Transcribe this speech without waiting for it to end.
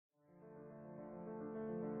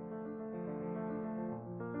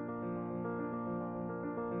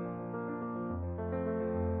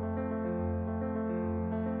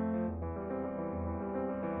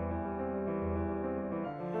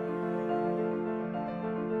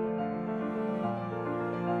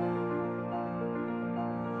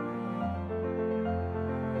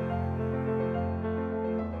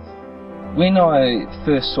When I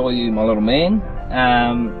first saw you, my little man,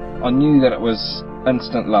 I knew that it was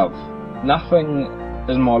instant love. Nothing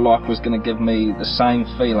in my life was going to give me the same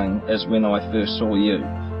feeling as when I first saw you,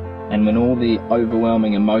 and when all the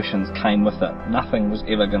overwhelming emotions came with it. Nothing was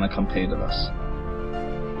ever going to compare to this.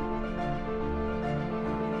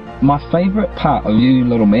 My favourite part of you,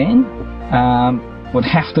 little man, would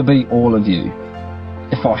have to be all of you.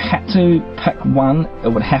 If I had to pick one, it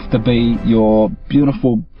would have to be your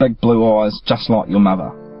beautiful big blue eyes, just like your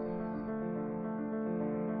mother.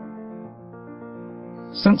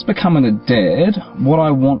 Since becoming a dad, what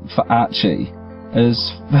I want for Archie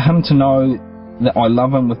is for him to know that I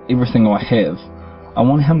love him with everything I have. I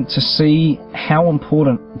want him to see how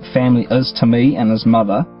important family is to me and his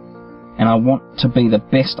mother, and I want to be the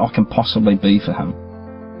best I can possibly be for him.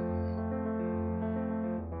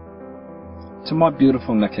 To my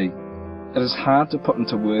beautiful Nicky, it is hard to put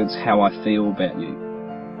into words how I feel about you.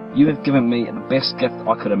 You have given me the best gift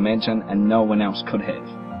I could imagine and no one else could have.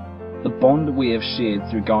 The bond we have shared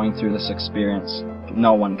through going through this experience,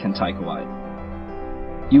 no one can take away.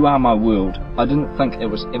 You are my world. I didn't think it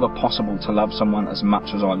was ever possible to love someone as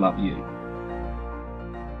much as I love you.